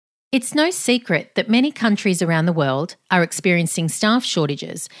It's no secret that many countries around the world are experiencing staff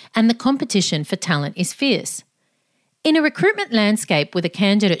shortages and the competition for talent is fierce. In a recruitment landscape with a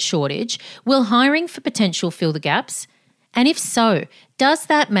candidate shortage, will hiring for potential fill the gaps? And if so, does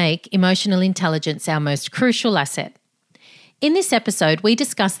that make emotional intelligence our most crucial asset? In this episode, we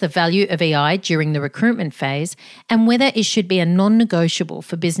discuss the value of EI during the recruitment phase and whether it should be a non-negotiable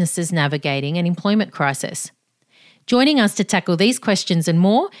for businesses navigating an employment crisis. Joining us to tackle these questions and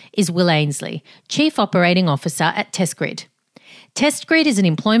more is Will Ainslie, Chief Operating Officer at TestGrid. TestGrid is an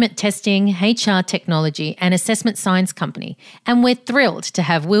employment testing, HR technology and assessment science company, and we're thrilled to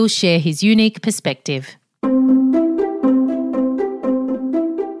have Will share his unique perspective.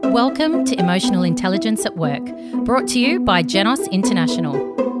 Welcome to Emotional Intelligence at Work, brought to you by Genos International.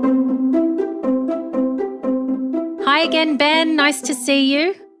 Hi again, Ben. Nice to see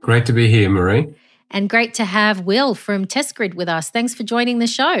you. Great to be here, Marie. And great to have Will from TestGrid with us. Thanks for joining the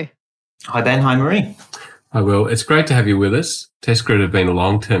show. Hi, Ben. Hi, Marie. Hi, Will. It's great to have you with us. TestGrid have been a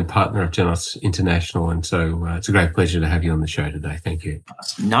long-term partner of Genos International, and so it's a great pleasure to have you on the show today. Thank you.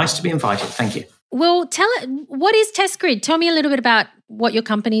 It's nice to be invited. Thank you. Well, what is TestGrid? Tell me a little bit about what your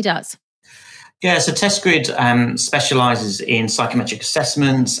company does. Yeah, so TestGrid specialises in psychometric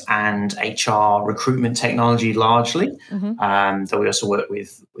assessments and HR recruitment technology largely. Though we also work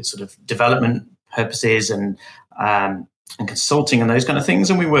with sort of development purposes and consulting and those kind of things.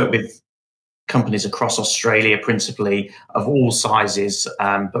 And we work with companies across Australia, principally of all sizes,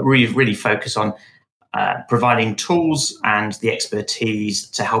 but really focus on providing tools and the expertise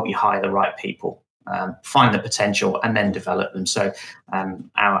to help you hire the right people, find the potential and then develop them. So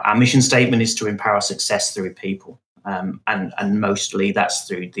our mission statement is to empower success through people. And mostly that's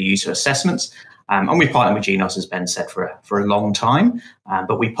through the use of assessments. And we've partnered with Genos, as Ben said, for a long time,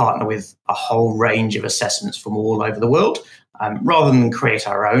 but we partner with a whole range of assessments from all over the world. Rather than create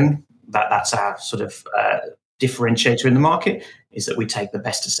our own, that's our sort of differentiator in the market, is that we take the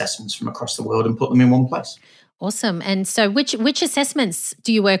best assessments from across the world and put them in one place. Awesome. And so which assessments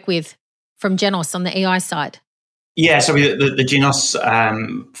do you work with from Genos on the EI side? Yeah, so the Genos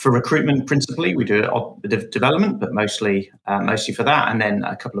for recruitment principally, we do a bit of development, but mostly for that, and then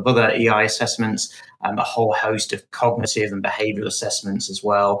a couple of other EI assessments, a whole host of cognitive and behavioural assessments as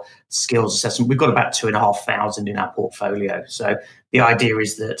well, skills assessment. We've got about 2,500 in our portfolio. So the idea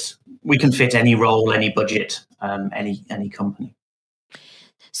is that we can fit any role, any budget, any company.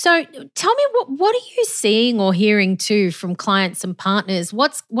 So tell me, what are you seeing or hearing too from clients and partners?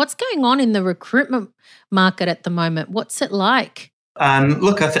 What's going on in the recruitment market at the moment? What's it like?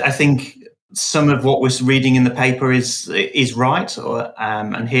 Look, I think some of what we're reading in the paper is right,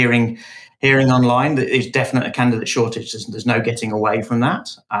 and hearing online that there's definitely a candidate shortage. There's no getting away from that.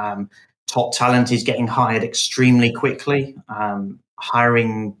 Top talent is getting hired extremely quickly.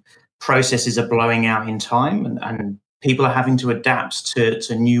 Hiring processes are blowing out in time, and people are having to adapt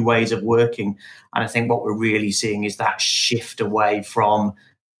to new ways of working. And I think what we're really seeing is that shift away from,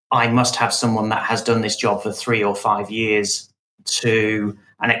 I must have someone that has done this job for 3 or 5 years, to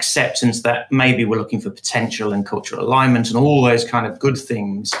an acceptance that maybe we're looking for potential and cultural alignment and all those kind of good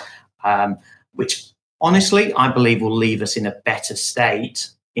things, which honestly, I believe will leave us in a better state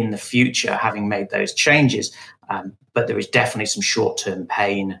in the future, having made those changes. But there is definitely some short-term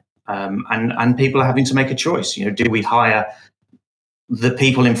pain. And people are having to make a choice. Do we hire the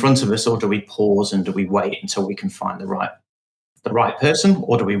people in front of us, or do we pause and do we wait until we can find the right person,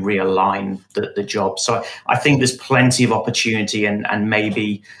 or do we realign the job? So I think there's plenty of opportunity, and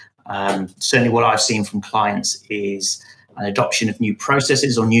maybe certainly what I've seen from clients is an adoption of new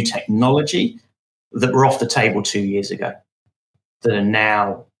processes or new technology that were off the table 2 years ago, that are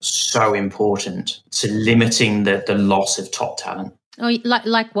now so important to limiting the loss of top talent. Oh,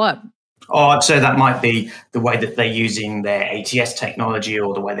 like what? Oh, I'd say that might be the way that they're using their ATS technology,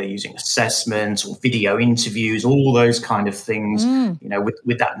 or the way they're using assessments or video interviews, all those kind of things,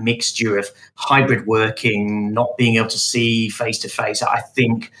 with that mixture of hybrid working, not being able to see face-to-face. I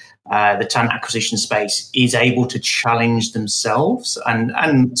think the talent acquisition space is able to challenge themselves.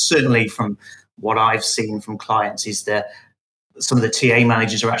 And certainly from what I've seen from clients is that some of the TA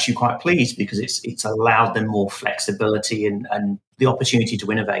managers are actually quite pleased, because it's allowed them more flexibility and the opportunity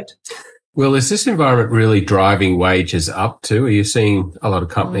to innovate. Well, is this environment really driving wages up too? Are you seeing a lot of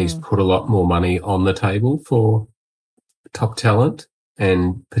companies put a lot more money on the table for top talent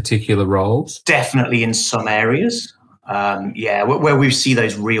and particular roles? Definitely in some areas. Where we see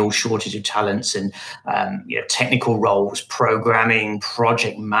those real shortage of talents and technical roles, programming,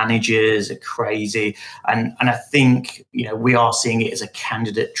 project managers are crazy, and I think we are seeing it as a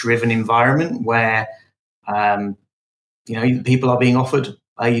candidate-driven environment where people are being offered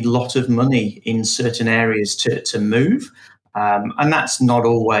a lot of money in certain areas to move, and that's not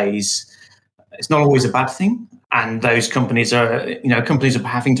always a bad thing. And those companies are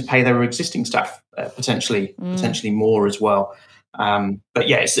having to pay their existing staff potentially more as well. But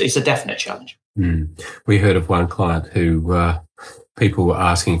yeah, it's a definite challenge. We heard of one client who people were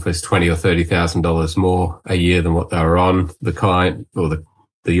asking for $20,000 or $30,000 more a year than what they were on. The client or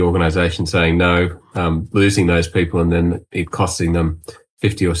the organisation saying no, losing those people, and then it costing them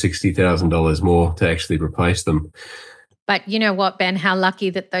 $50,000 or $60,000 more to actually replace them. But you know what, Ben, how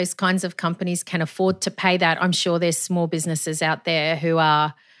lucky that those kinds of companies can afford to pay that. I'm sure there's small businesses out there who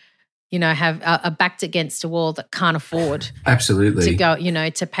are, are backed against a wall that can't afford absolutely to go,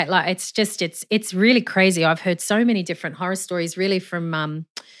 to pay. Like it's really crazy. I've heard so many different horror stories really from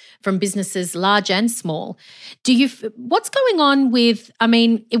businesses large and small. What's going on with,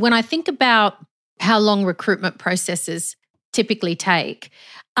 when I think about how long recruitment processes typically take,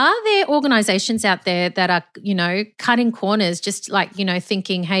 are there organizations out there that are, cutting corners, just like,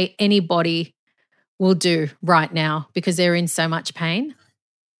 thinking, hey, anybody will do right now because they're in so much pain?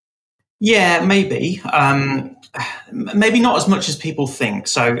 Yeah, maybe. Maybe not as much as people think.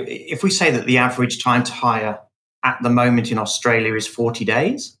 So if we say that the average time to hire at the moment in Australia is 40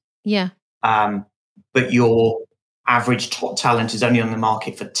 days. Yeah. But your average top talent is only on the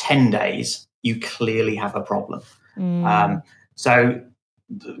market for 10 days, you clearly have a problem. So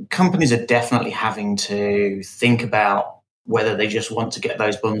companies are definitely having to think about whether they just want to get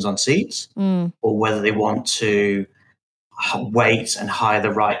those bums on seats or whether they want to wait and hire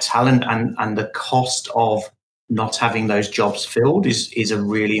the right talent. And the cost of not having those jobs filled is a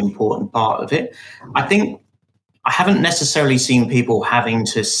really important part of it. I think I haven't necessarily seen people having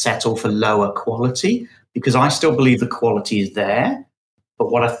to settle for lower quality because I still believe the quality is there. But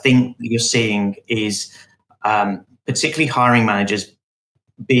what I think you're seeing is particularly hiring managers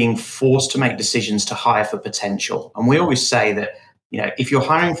being forced to make decisions to hire for potential. And we always say that, if you're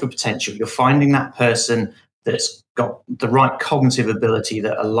hiring for potential, you're finding that person that's got the right cognitive ability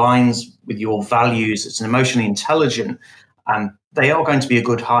that aligns with your values, that's emotionally intelligent, they are going to be a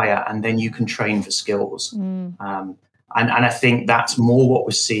good hire, and then you can train for skills. And I think that's more what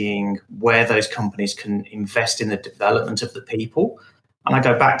we're seeing, where those companies can invest in the development of the people. And I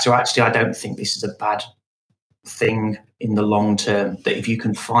go back to, actually, I don't think this is a bad thing in the long term, that if you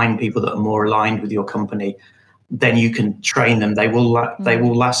can find people that are more aligned with your company, then you can train them. They will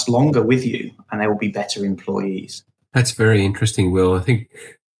last longer with you, and they will be better employees. That's very interesting, Will. I think,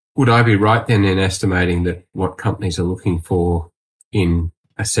 would I be right then in estimating that what companies are looking for in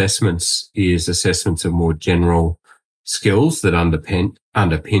assessments is assessments of more general skills that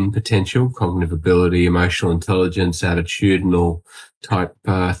underpin potential, cognitive ability, emotional intelligence, attitudinal type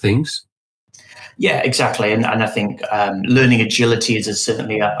things? Yeah, exactly. And I think learning agility is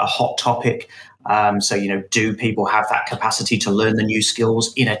certainly a hot topic. So, do people have that capacity to learn the new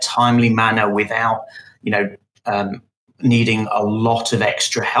skills in a timely manner without, needing a lot of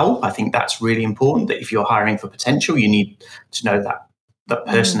extra help? I think that's really important, that if you're hiring for potential, you need to know that that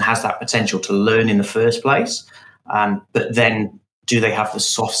person has that potential to learn in the first place. But then do they have the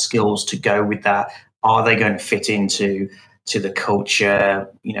soft skills to go with that? Are they going to fit into the culture?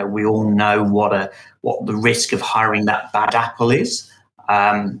 We all know what the risk of hiring that bad apple is.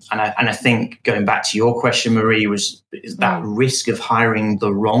 And I think, going back to your question, Marie, is that risk of hiring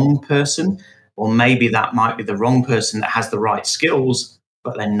the wrong person, or maybe that might be the wrong person that has the right skills,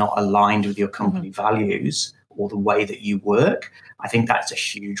 but they're not aligned with your company values or the way that you work. I think that's a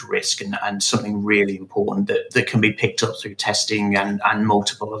huge risk and something really important that can be picked up through testing and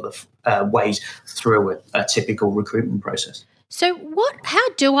multiple other ways through a typical recruitment process. So how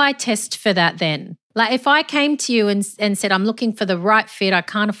do I test for that then? Like, if I came to you and said, I'm looking for the right fit, I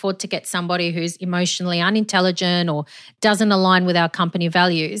can't afford to get somebody who's emotionally unintelligent or doesn't align with our company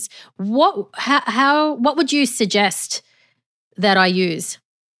values, what would you suggest that I use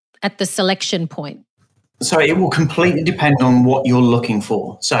at the selection point? So it will completely depend on what you're looking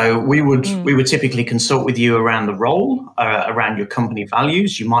for. So we would typically consult with you around the role, around your company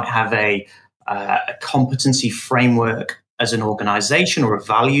values. You might have a competency framework as an organization, or a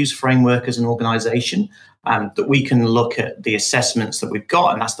values framework as an organization, that we can look at the assessments that we've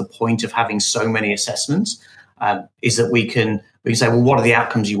got. And that's the point of having so many assessments, is that we can say, well, what are the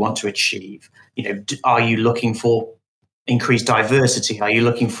outcomes you want to achieve? Are you looking for increased diversity? Are you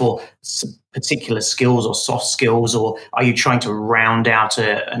looking for particular skills or soft skills, or are you trying to round out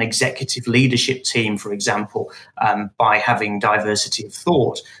an executive leadership team, for example, by having diversity of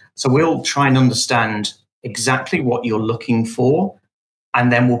thought? So we'll try and understand exactly what you're looking for,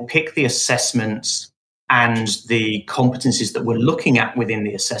 and then we'll pick the assessments and the competencies that we're looking at within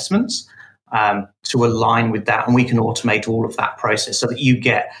the assessments to align with that. And we can automate all of that process so that you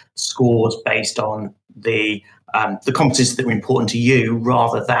get scores based on the competencies that are important to you,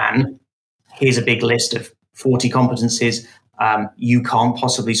 rather than here's a big list of 40 competencies. You can't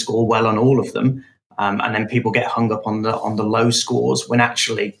possibly score well on all of them. And then people get hung up on the low scores when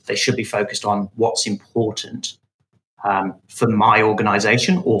actually they should be focused on what's important for my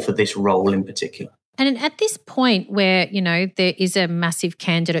organization or for this role in particular. And at this point where, there is a massive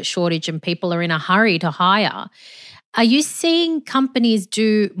candidate shortage and people are in a hurry to hire, are you seeing companies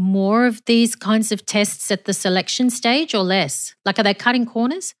do more of these kinds of tests at the selection stage or less? Like, are they cutting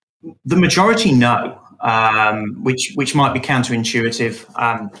corners? The majority, no, which might be counterintuitive.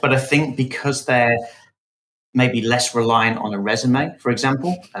 But I think because they're maybe less reliant on a resume, for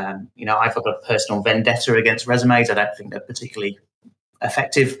example. I've got a personal vendetta against resumes. I don't think they're particularly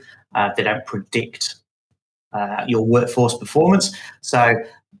effective. They don't predict your workforce performance. So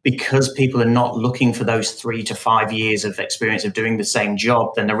because people are not looking for those 3 to 5 years of experience of doing the same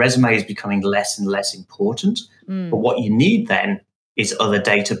job, then the resume is becoming less and less important. But what you need then is other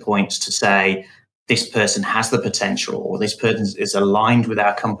data points to say, this person has the potential, or this person is aligned with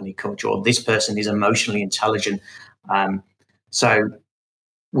our company culture, or this person is emotionally intelligent. So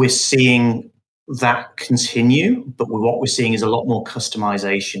we're seeing that continue, but what we're seeing is a lot more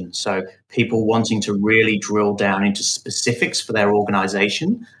customization. So people wanting to really drill down into specifics for their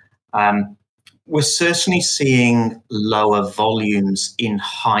organization. We're certainly seeing lower volumes in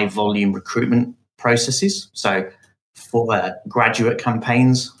high volume recruitment processes. So for graduate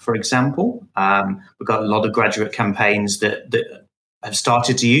campaigns, for example, we've got a lot of graduate campaigns that have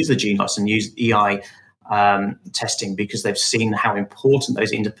started to use the GNOS and use EI testing because they've seen how important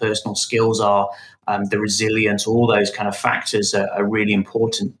those interpersonal skills are. The resilience, all those kind of factors are really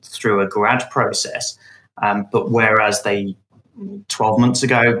important through a grad process. But whereas 12 months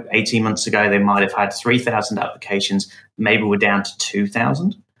ago, 18 months ago, they might have had 3,000 applications, maybe we're down to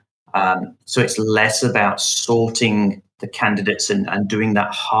 2,000. So it's less about sorting the candidates and doing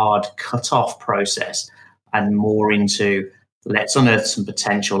that hard cutoff process, and more into let's unearth some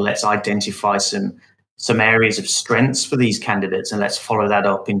potential, let's identify some areas of strengths for these candidates, and let's follow that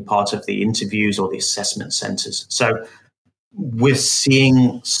up in part of the interviews or the assessment centers. So we're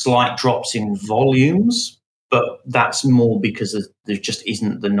seeing slight drops in volumes, but that's more because there just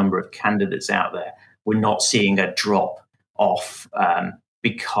isn't the number of candidates out there. We're not seeing a drop off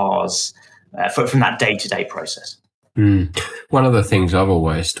because from that day-to-day process. One of the things I've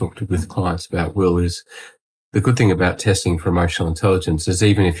always talked with clients about, Will, is the good thing about testing for emotional intelligence is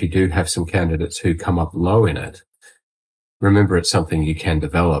even if you do have some candidates who come up low in it, remember it's something you can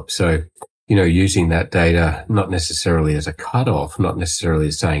develop. So, using that data, not necessarily as a cutoff, not necessarily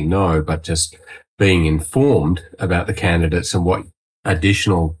as saying no, but just being informed about the candidates and what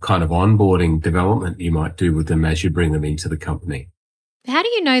additional kind of onboarding development you might do with them as you bring them into the company. How do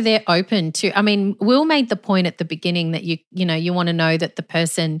you know they're open to, Will made the point at the beginning that you want to know that the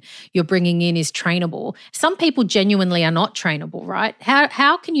person you're bringing in is trainable. Some people genuinely are not trainable, right?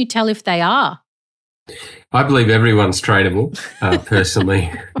 How can you tell if they are? I believe everyone's trainable,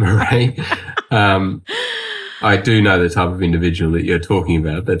 personally, Marie. I do know the type of individual that you're talking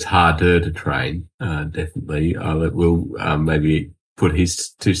about that's harder to train, definitely. I'll let Will maybe put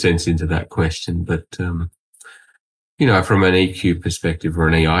his 2 cents into that question, but from an EQ perspective or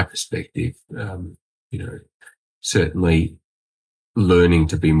an EI perspective, certainly learning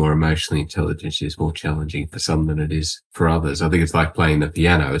to be more emotionally intelligent is more challenging for some than it is for others. I think it's like playing the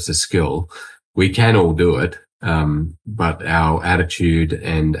piano. It's a skill. We can all do it, but our attitude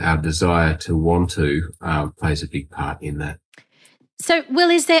and our desire to want to plays a big part in that. So, Will,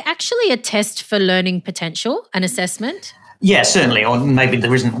 is there actually a test for learning potential, an assessment? Yeah, certainly. Or maybe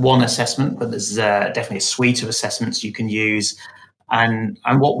there isn't one assessment, but there's definitely a suite of assessments you can use. And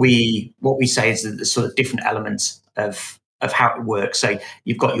what we say is that there's sort of different elements of how it works. So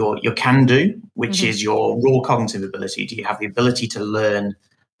you've got your can do, which is your raw cognitive ability. Do you have the ability to learn?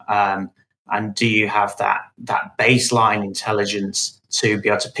 And do you have that baseline intelligence to be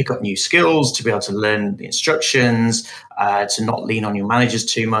able to pick up new skills, to be able to learn the instructions, to not lean on your managers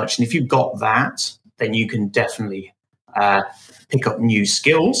too much? And if you've got that, then you can definitely pick up new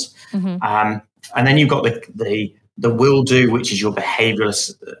skills. And then you've got the will do, which is your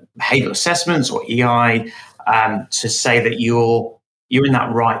behavioral assessments or EI, to say that you're in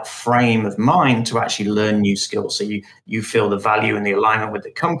that right frame of mind to actually learn new skills. So you feel the value and the alignment with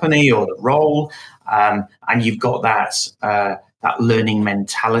the company or the role, and you've got that learning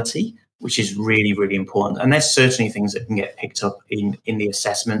mentality which is really, really important. And there's certainly things that can get picked up in the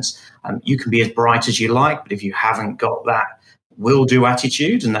assessments. You can be as bright as you like, but if you haven't got that will-do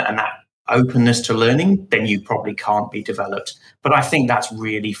attitude and that openness to learning, then you probably can't be developed. But I think that's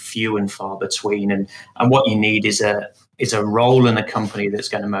really few and far between. And what you need is a role in a company that's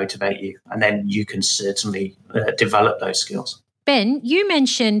going to motivate you. And then you can certainly develop those skills. Ben, you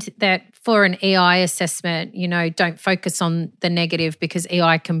mentioned that for an EI assessment, don't focus on the negative because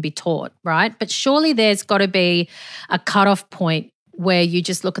EI can be taught, right? But surely there's got to be a cutoff point where you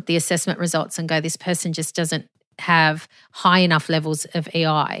just look at the assessment results and go, this person just doesn't have high enough levels of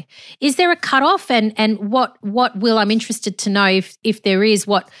EI. Is there a cutoff? And what will, I'm interested to know if there is,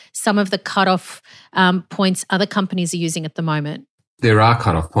 what some of the cutoff points other companies are using at the moment? There are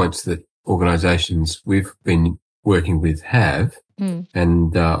cutoff points that organisations we've been working with have,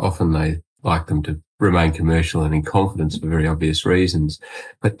 and often they like them to remain commercial and in confidence for very obvious reasons.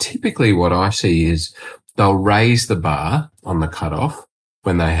 But typically what I see is they'll raise the bar on the cutoff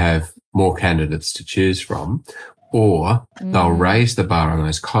when they have more candidates to choose from, or they'll raise the bar on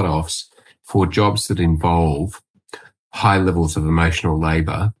those cutoffs for jobs that involve high levels of emotional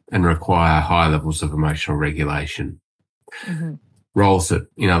labour and require high levels of emotional regulation. Mm-hmm. Roles that,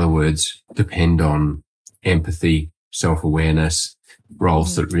 in other words, depend on empathy, self-awareness,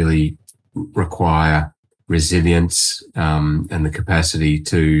 roles that really require resilience and the capacity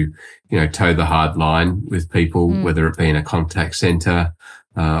to, toe the hard line with people, whether it be in a contact centre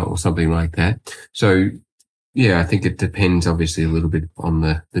or something like that. So, yeah, I think it depends obviously a little bit on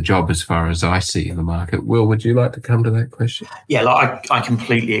the job as far as I see in the market. Will, would you like to come to that question? Yeah, I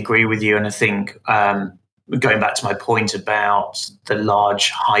completely agree with you. And I think going back to my point about the large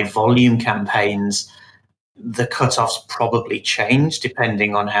high volume campaigns, the cutoffs probably change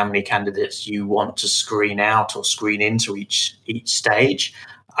depending on how many candidates you want to screen out or screen into each stage.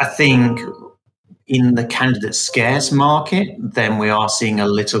 I think in the candidate scarce market, then we are seeing a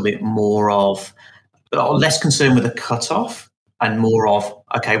little bit more of, less concern with the cutoff and more of,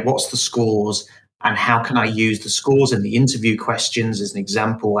 okay, what's the scores and how can I use the scores and the interview questions as an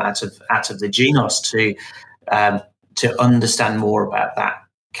example out of the GNOS to understand more about that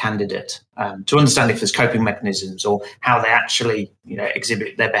candidate, to understand if there's coping mechanisms or how they actually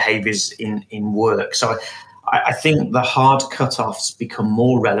exhibit their behaviours in work. So I think the hard cutoffs become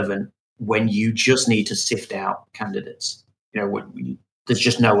more relevant when you just need to sift out candidates. There's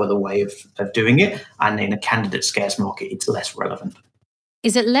just no other way of doing it. And in a candidate scarce market, it's less relevant.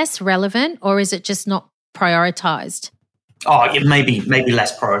 Is it less relevant or is it just not prioritised? Oh, it may be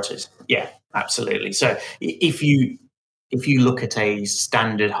less prioritised. Yeah, absolutely. So if you look at a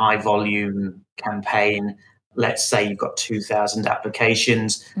standard high volume campaign, let's say you've got 2,000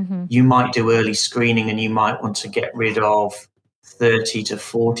 applications, you might do early screening and you might want to get rid of 30 to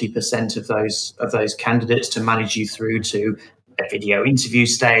 40% of those candidates to manage you through to a video interview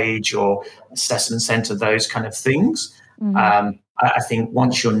stage or assessment centre, those kind of things. I think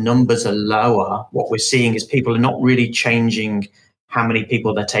once your numbers are lower, what we're seeing is people are not really changing how many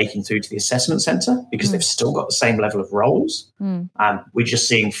people they're taking through to the assessment centre because they've still got the same level of roles. We're just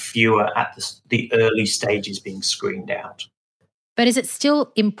seeing fewer at the early stages being screened out. But is it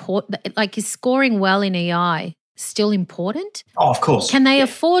still important? Like, is scoring well in EI still important? Oh, of course. Can they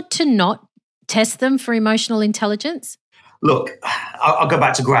afford to not test them for emotional intelligence? Look, I'll go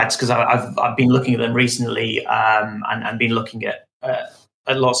back to grads because I've been looking at them recently and been looking at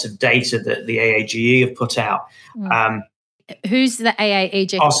lots of data that the AAGE have put out. Who's the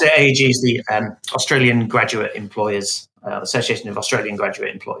AAEG? Also, AAG is the Australian Graduate Employers Association of Australian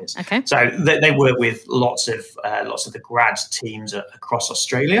Graduate Employers. Okay. So they work with lots of the grad teams across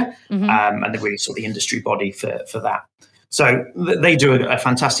Australia, and they're really sort of the industry body for that. So they do a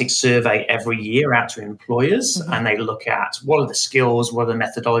fantastic survey every year out to employers, and they look at what are the skills, what are the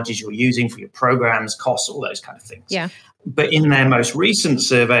methodologies you're using for your programs, costs, all those kind of things. Yeah. But in their most recent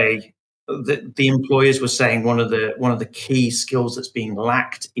survey, the employers were saying one of the key skills that's being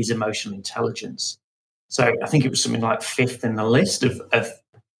lacked is emotional intelligence. So I think it was something like fifth in the list of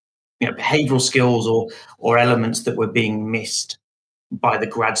behavioural skills or elements that were being missed by the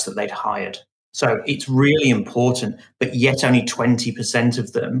grads that they'd hired. So it's really important, but yet only 20%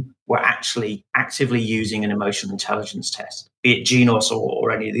 of them were actually actively using an emotional intelligence test, be it GNOS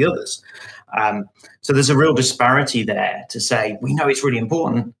or any of the others. So there's a real disparity there to say, we know it's really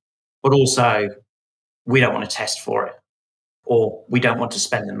important, but also we don't want to test for it, or we don't want to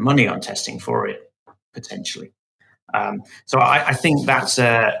spend the money on testing for it, potentially. So I think that's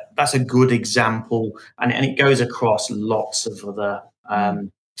a good example, and it goes across lots of other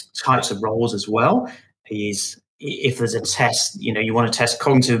types of roles as well, is if there's a test, you want to test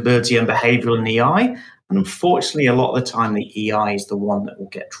cognitive ability and behavioral and EI. And unfortunately, a lot of the time, the EI is the one that will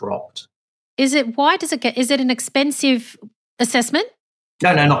get dropped. Is it an expensive assessment?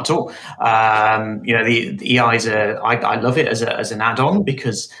 No, not at all. The EIs I love it as an add-on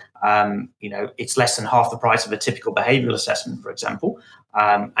because, it's less than half the price of a typical behavioral assessment, for example.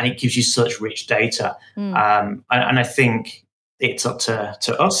 And it gives you such rich data. And I think it's up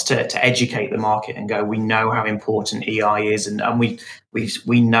to us to educate the market and go, we know how important EI is. And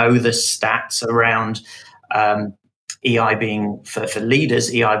we know the stats around EI being, for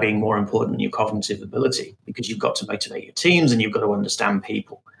leaders, EI being more important than your cognitive ability, because you've got to motivate your teams and you've got to understand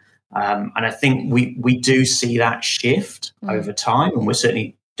people. And I think we do see that shift over time, and we're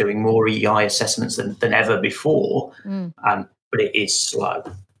certainly doing more EI assessments than ever before. But it is slow.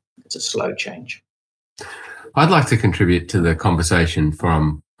 It's a slow change. I'd like to contribute to the conversation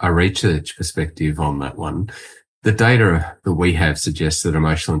from a research perspective on that one. The data that we have suggests that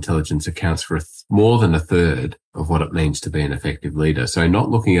emotional intelligence accounts for more than a third of what it means to be an effective leader. So not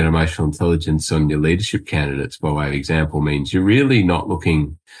looking at emotional intelligence on your leadership candidates, by way of example, means you're really not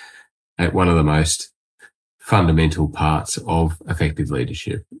looking at one of the most fundamental parts of effective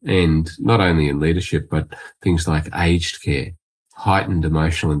leadership. And not only in leadership, but things like aged care, heightened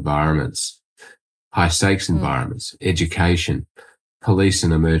emotional environments, high stakes environments, education, police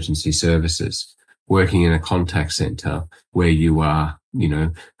and emergency services, working in a contact center where you are,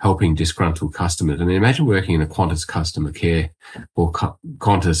 helping disgruntled customers. I mean, imagine working in a Qantas customer care or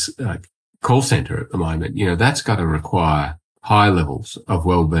Qantas call center at the moment. That's got to require high levels of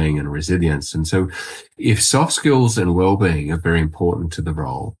well-being and resilience. And so if soft skills and well-being are very important to the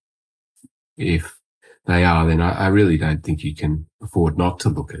role, if they are, then I really don't think you can afford not to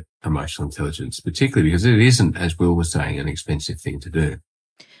look at emotional intelligence, particularly because it isn't, as Will was saying, an expensive thing to do.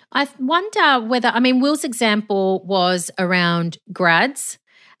 I wonder whether, Will's example was around grads.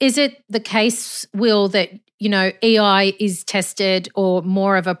 Is it the case, Will, that, EI is tested or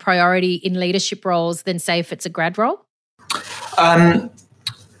more of a priority in leadership roles than, say, if it's a grad role?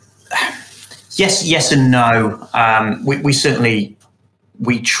 Yes and no. We certainly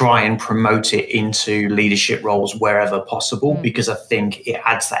try and promote it into leadership roles wherever possible, because I think it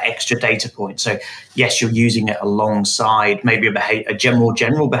adds that extra data point. So yes, you're using it alongside maybe a more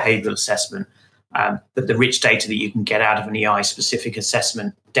general behavioral assessment, but the rich data that you can get out of an EI specific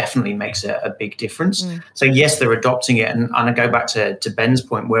assessment definitely makes a big difference. So yes, they're adopting it. And I go back to Ben's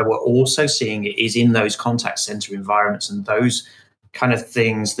point, where we're also seeing it is in those contact center environments and those kind of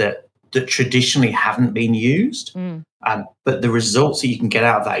things that traditionally haven't been used. But the results that you can get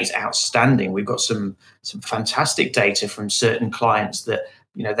out of that is outstanding. We've got some fantastic data from certain clients that,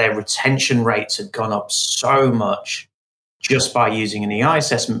 their retention rates have gone up so much just by using an EI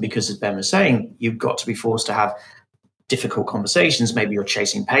assessment, because, as Ben was saying, you've got to be forced to have difficult conversations. Maybe you're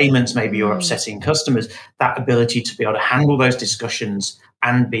chasing payments, maybe you're upsetting customers. That ability to be able to handle those discussions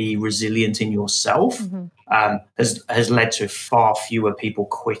and be resilient in yourself has led to far fewer people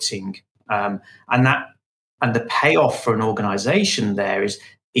quitting. And the payoff for an organization there is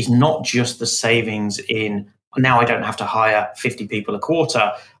not just the savings in, now I don't have to hire 50 people a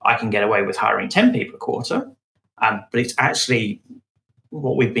quarter, I can get away with hiring 10 people a quarter. But it's actually,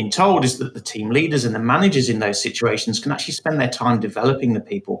 what we've been told is that the team leaders and the managers in those situations can actually spend their time developing the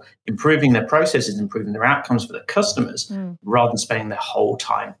people, improving their processes, improving their outcomes for the customers, rather than spending their whole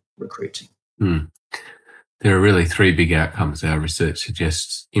time recruiting. There are really three big outcomes our research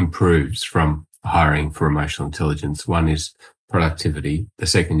suggests improves from hiring for emotional intelligence. One is productivity. The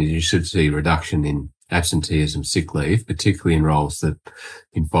second is you should see a reduction in absenteeism, sick leave, particularly in roles that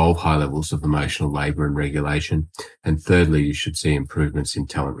involve high levels of emotional labour and regulation. And thirdly, you should see improvements in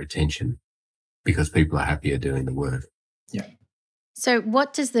talent retention because people are happier doing the work. Yeah. So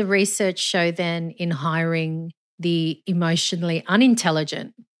what does the research show then in hiring the emotionally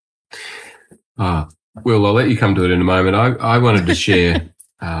unintelligent? Will, I'll let you come to it in a moment. I wanted to share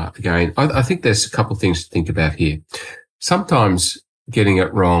again, I think there's a couple of things to think about here. Sometimes getting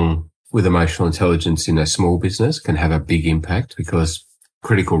it wrong with emotional intelligence in a small business can have a big impact, because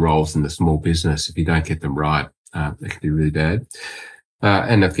critical roles in the small business, if you don't get them right, they can be really bad.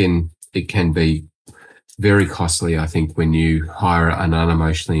 And again, it can be very costly, I think, when you hire an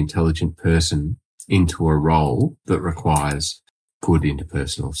unemotionally intelligent person into a role that requires good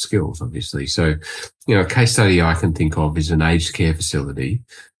interpersonal skills, obviously. So, a case study I can think of is an aged care facility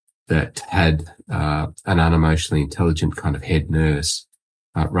that had an unemotionally intelligent kind of head nurse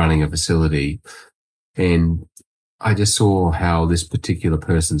running a facility. And I just saw how this particular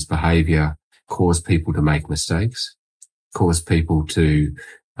person's behaviour caused people to make mistakes, caused people to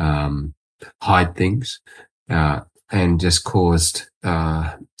hide things, and just caused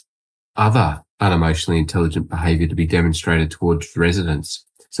other unemotionally intelligent behaviour to be demonstrated towards residents.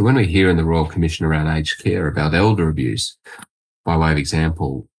 So when we hear in the Royal Commission around aged care about elder abuse, by way of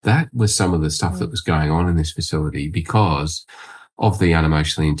example, that was some of the stuff that was going on in this facility because of the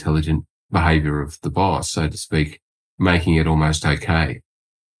unemotionally intelligent behaviour of the boss, so to speak, making it almost okay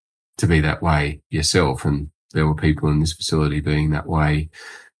to be that way yourself. And there were people in this facility being that way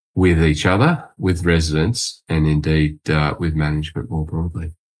with each other, with residents, and indeed with management more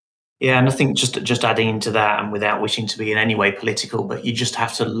broadly. Yeah, and I think just adding into that, and without wishing to be in any way political, but you just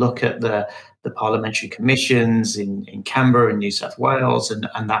have to look at the parliamentary commissions in Canberra and New South Wales,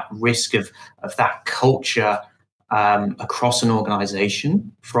 and that risk of that culture across an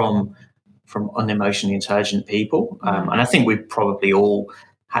organisation from unemotionally intelligent people. And I think we've probably all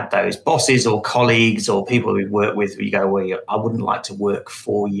had those bosses or colleagues or people we work with where you go, well, I wouldn't like to work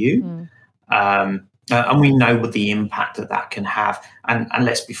for you. And we know what the impact that can have. And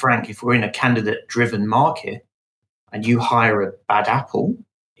let's be frank, if we're in a candidate-driven market and you hire a bad apple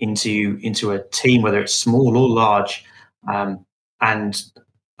into a team, whether it's small or large, and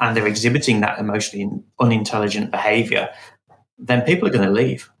they're exhibiting that emotionally unintelligent behaviour, then people are going to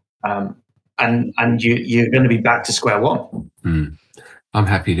leave. And you're going to be back to square one. I'm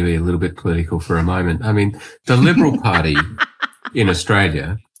happy to be a little bit political for a moment. I mean, the Liberal Party in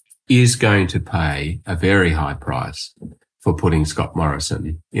Australia is going to pay a very high price for putting Scott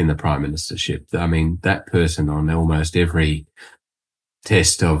Morrison in the prime ministership. I mean, that person on almost every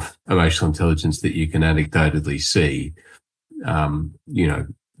test of emotional intelligence that you can anecdotally see,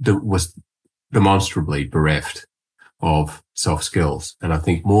 was demonstrably bereft of soft skills. And I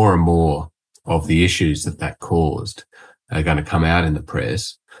think more and more of the issues that caused are going to come out in the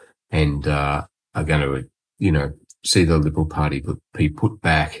press and are going to, see the Liberal Party be put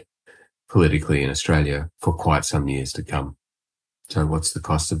back politically in Australia for quite some years to come. So what's the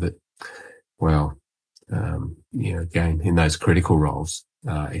cost of it? Well, again, in those critical roles,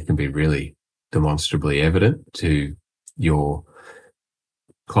 it can be really demonstrably evident to your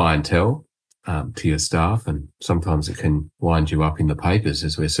clientele, to your staff, and sometimes it can wind you up in the papers,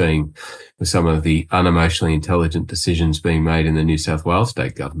 as we're seeing with some of the unemotionally intelligent decisions being made in the New South Wales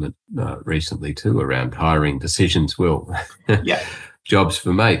state government recently too, around hiring decisions, Yeah. Jobs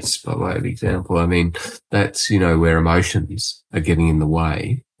for mates, by way of example. I mean, that's, where emotions are getting in the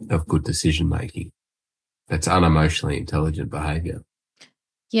way of good decision making. That's unemotionally intelligent behaviour.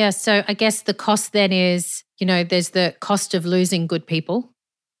 Yeah, so I guess the cost then is, there's the cost of losing good people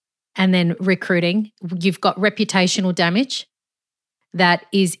and then recruiting. You've got reputational damage that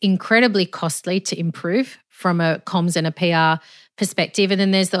is incredibly costly to improve from a comms and a PR perspective. And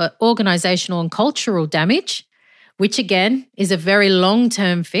then there's the organisational and cultural damage, which again is a very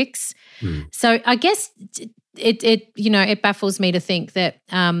long-term fix. So I guess it baffles me to think that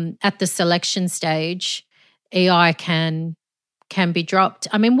at the selection stage, EI can be dropped.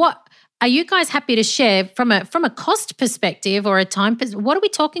 I mean, what are you guys happy to share from a cost perspective or a time perspective? What are we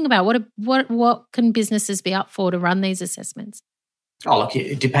talking about? What can businesses be up for to run these assessments? Oh, look,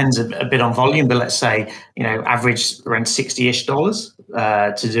 it depends a bit on volume, but let's say, average around $60-ish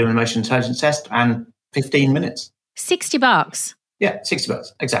to do an emotional intelligence test and 15 minutes. $60. Yeah, $60,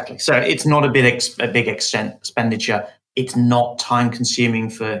 exactly. So it's not a big expenditure. It's not time consuming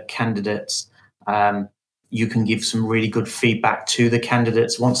for candidates. You can give some really good feedback to the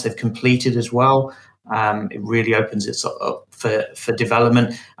candidates once they've completed as well. It really opens it up for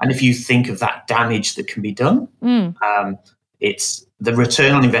development. And if you think of that damage that can be done, it's the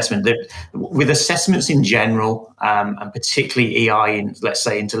return on investment. With assessments in general, and particularly EI, let's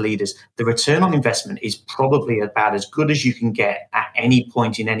say into leaders, the return on investment is probably about as good as you can get at any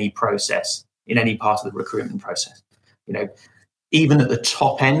point in any process, in any part of the recruitment process. Even at the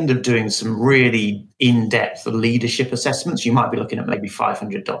top end of doing some really in-depth leadership assessments, you might be looking at maybe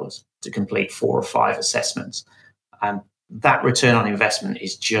 $500 to complete 4 or 5 assessments. That return on investment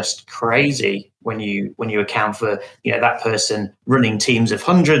is just crazy when you account for that person running teams of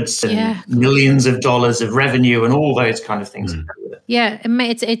hundreds and millions of dollars of revenue and all those kind of things. Yeah,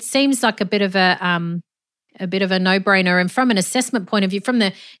 it seems like a bit of a no-brainer. And from an assessment point of view, from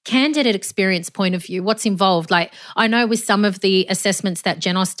the candidate experience point of view, what's involved? Like, I know with some of the assessments that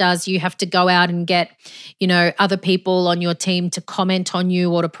Genos does, you have to go out and get, other people on your team to comment on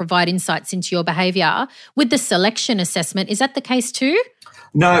you or to provide insights into your behaviour. With the selection assessment, is that the case too?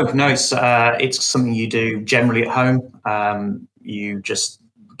 No, it's something you do generally at home. You just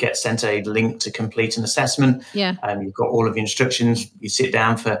get sent a link to complete an assessment. Yeah. You've got all of the instructions. You sit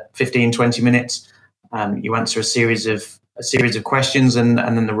down for 15, 20 minutes. You answer a series of questions, and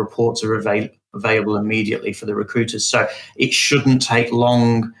then the reports are available immediately for the recruiters. So it shouldn't take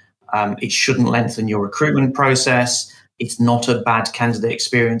long. It shouldn't lengthen your recruitment process. It's not a bad candidate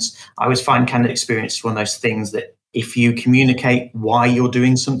experience. I always find candidate experience is one of those things that if you communicate why you're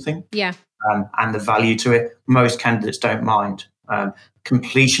doing something and the value to it, most candidates don't mind.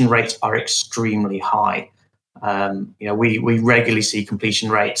 Completion rates are extremely high. We regularly see completion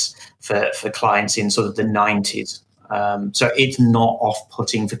rates for clients in sort of the 90s. So it's not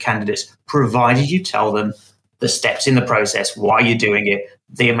off-putting for candidates, provided you tell them the steps in the process, why you're doing it,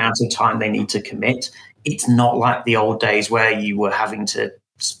 the amount of time they need to commit. It's not like the old days where you were having to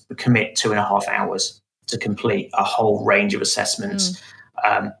commit 2.5 hours to complete a whole range of assessments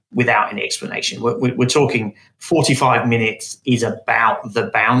without any explanation. We're talking 45 minutes is about the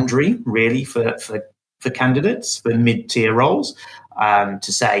boundary, really, for candidates, for mid-tier roles,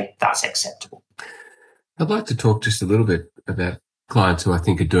 to say that's acceptable. I'd like to talk just a little bit about clients who I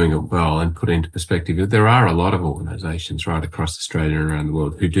think are doing it well and put into perspective. There are a lot of organisations right across Australia and around the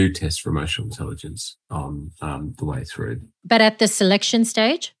world who do test for emotional intelligence on the way through. But at the selection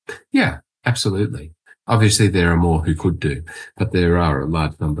stage? Yeah, absolutely. Obviously, there are more who could do, but there are a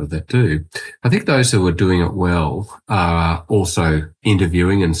large number that do. I think those who are doing it well are also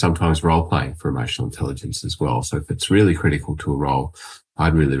interviewing and sometimes role-playing for emotional intelligence as well. So if it's really critical to a role,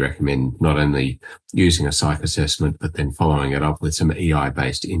 I'd really recommend not only using a psych assessment, but then following it up with some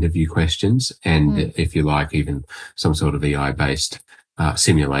EI-based interview questions and, if you like, even some sort of EI-based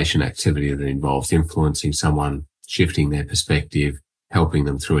simulation activity that involves influencing someone, shifting their perspective, helping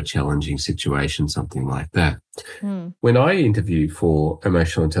them through a challenging situation, something like that. When I interview for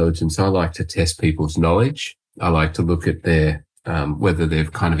emotional intelligence, I like to test people's knowledge. I like to look at their whether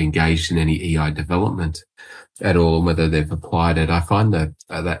they've kind of engaged in any EI development at all, and whether they've applied it. I find that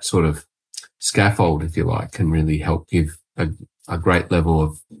that sort of scaffold, if you like, can really help give a great level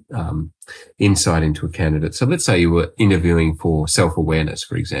of insight into a candidate. So let's say you were interviewing for self-awareness,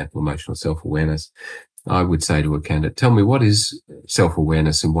 for example, emotional self-awareness. I would say to a candidate, tell me, what is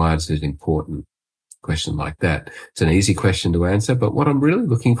self-awareness and why is it important? Question like that. It's an easy question to answer, but what I'm really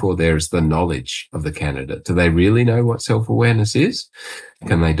looking for there is the knowledge of the candidate. Do they really know what self-awareness is?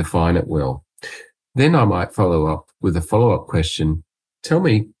 Can they define it well? Then I might follow up with a follow-up question. Tell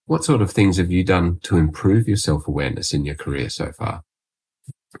me, what sort of things have you done to improve your self-awareness in your career so far?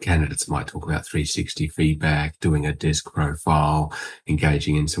 Candidates might talk about 360 feedback, doing a desk profile,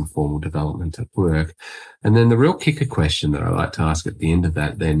 engaging in some formal development at work. And then the real kicker question that I like to ask at the end of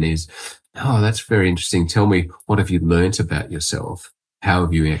that then is, oh, that's very interesting. Tell me, what have you learnt about yourself? How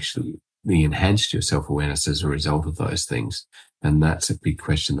have you actually enhanced your self-awareness as a result of those things? And that's a big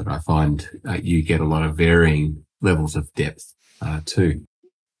question that I find you get a lot of varying levels of depth too.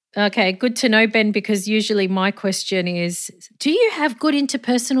 Okay, good to know, Ben, because usually my question is, do you have good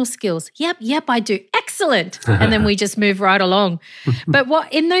interpersonal skills? Yep, I do. Excellent. And then we just move right along. But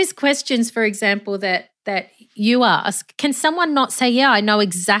what in those questions, for example, that you ask, can someone not say, yeah, I know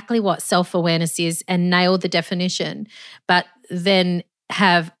exactly what self-awareness is and nail the definition, but then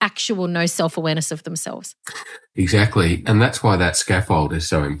have actual no self-awareness of themselves? Exactly. And that's why that scaffold is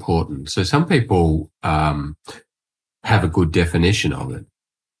so important. So some people have a good definition of it,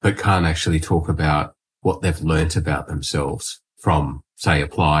 but can't actually talk about what they've learnt about themselves from, say,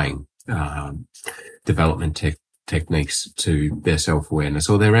 applying development techniques to their self-awareness,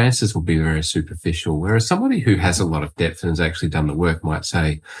 or their answers will be very superficial. Whereas somebody who has a lot of depth and has actually done the work might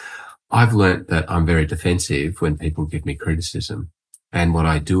say, I've learnt that I'm very defensive when people give me criticism. And what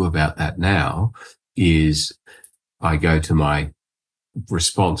I do about that now is I go to my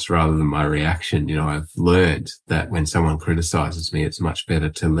response rather than my reaction. You know, I've learned that when someone criticizes me, it's much better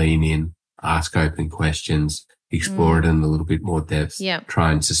to lean in, ask open questions, explore it in a little bit more depth,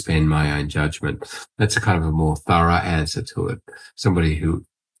 try and suspend my own judgment. That's a kind of a more thorough answer to it. Somebody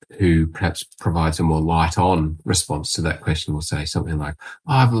who perhaps provides a more light on response to that question will say something like,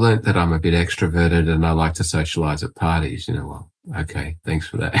 oh, I've learned that I'm a bit extroverted and I like to socialize at parties. You know, well, okay, thanks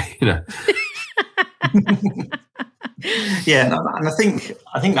for that. You know. Yeah, and I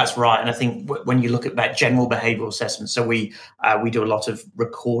think that's right. And I think when you look at that general behavioural assessment, so we do a lot of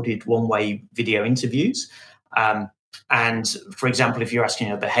recorded one-way video interviews. And for example, if you're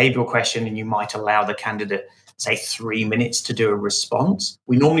asking a behavioural question and you might allow the candidate, say, 3 minutes to do a response,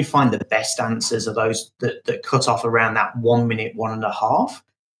 we normally find the best answers are those that cut off around that 1 minute, 1.5,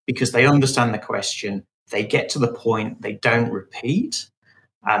 because they understand the question, they get to the point, they don't repeat.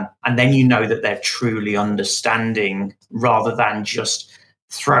 And then you know that they're truly understanding rather than just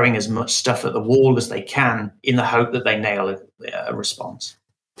throwing as much stuff at the wall as they can in the hope that they nail a response.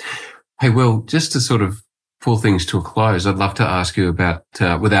 Hey, Will, just to sort of pull things to a close, I'd love to ask you about,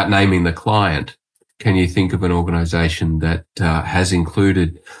 without naming the client, can you think of an organisation that has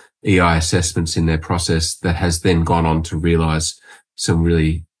included EI assessments in their process that has then gone on to realise some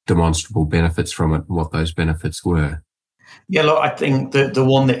really demonstrable benefits from it and what those benefits were? Yeah, look, I think the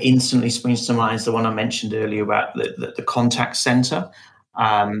one that instantly springs to mind is the one I mentioned earlier about the contact centre.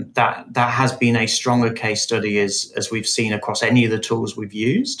 That has been a stronger case study as we've seen across any of the tools we've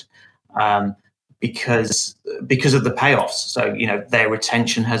used, because of the payoffs. So their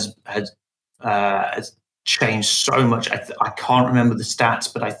retention has changed so much. I can't remember the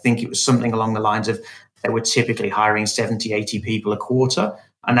stats, but I think it was something along the lines of they were typically hiring 70, 80 people a quarter.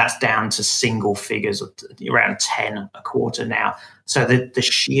 And that's down to single figures of around 10 a quarter now. So the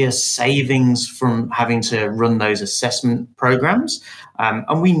sheer savings from having to run those assessment programs,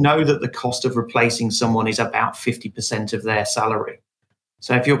 and we know that the cost of replacing someone is about 50% of their salary.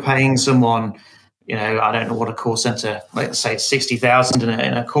 So if you're paying someone, I don't know what a call center, let's say it's $60,000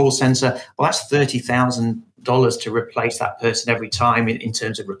 in a call center, well, that's $30,000 to replace that person every time in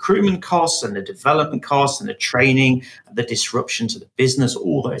terms of recruitment costs and the development costs and the training, the disruption to the business,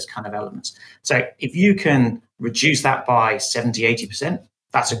 all those kind of elements. So if you can reduce that by 70, 80%,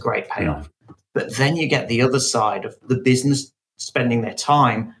 that's a great payoff. But then you get the other side of the business spending their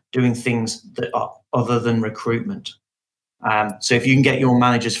time doing things that are other than recruitment. So if you can get your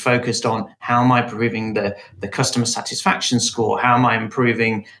managers focused on how am I improving the customer satisfaction score, how am I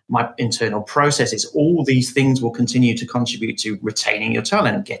improving my internal processes, all these things will continue to contribute to retaining your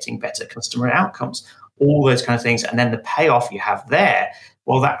talent, getting better customer outcomes, all those kind of things. And then the payoff you have there,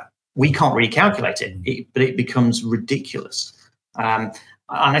 well, that we can't really calculate it, but it becomes ridiculous. And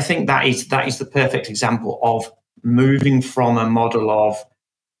I think that is the perfect example of moving from a model of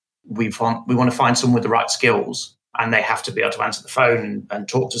we want to find someone with the right skills and they have to be able to answer the phone and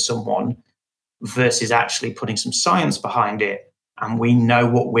talk to someone, versus actually putting some science behind it. And we know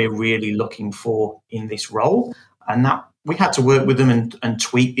what we're really looking for in this role. And that we had to work with them and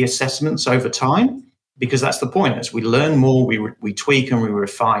tweak the assessments over time, because that's the point. As we learn more, we tweak and we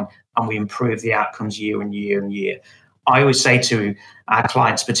refine and we improve the outcomes year and year and year. I always say to our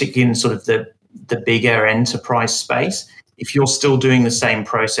clients, particularly in sort of the bigger enterprise space, if you're still doing the same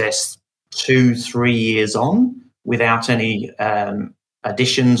process 2-3 years on, without any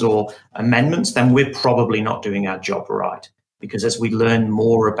additions or amendments, then we're probably not doing our job right. Because as we learn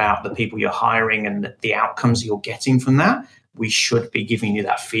more about the people you're hiring and the outcomes you're getting from that, we should be giving you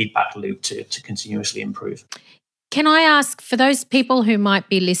that feedback loop to continuously improve. Can I ask, for those people who might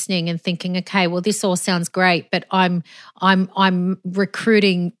be listening and thinking, okay, well, this all sounds great, but I'm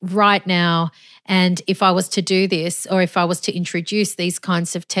recruiting right now, and if I was to do this, or if I was to introduce these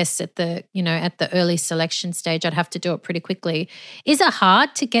kinds of tests at the early selection stage, I'd have to do it pretty quickly. Is it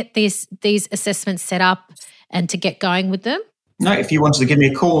hard to get these assessments set up and to get going with them? No, if you wanted to give me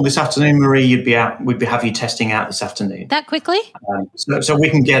a call this afternoon, Marie, we'd have you testing out this afternoon. That quickly? So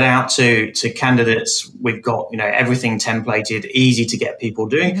we can get out to candidates. We've got everything templated, easy to get people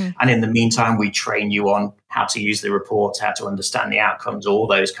doing. Mm-hmm. And in the meantime, we train you on how to use the reports, how to understand the outcomes, all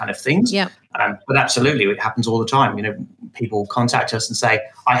those kind of things. Yeah. But absolutely, it happens all the time. People contact us and say,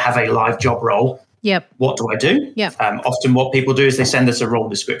 I have a live job role. Yep. What do I do? Yep. Often what people do is they send us a role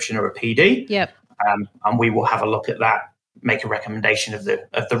description or a PD. Yep. And we will have a look at that, make a recommendation of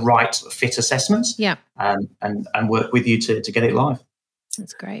the right fit assessments, and work with you to get it live.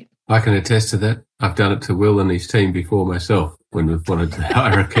 That's great. I can attest to that. I've done it to Will and his team before myself when we've wanted to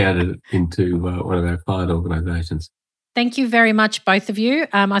hire a candidate into one of our client organisations. Thank you very much, both of you.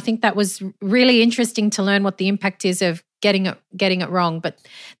 I think that was really interesting to learn what the impact is of getting it wrong. But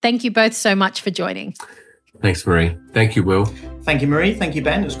thank you both so much for joining. Thanks, Marie. Thank you, Will. Thank you, Marie. Thank you,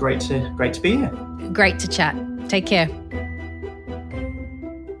 Ben. It was great to be here. Great to chat. Take care.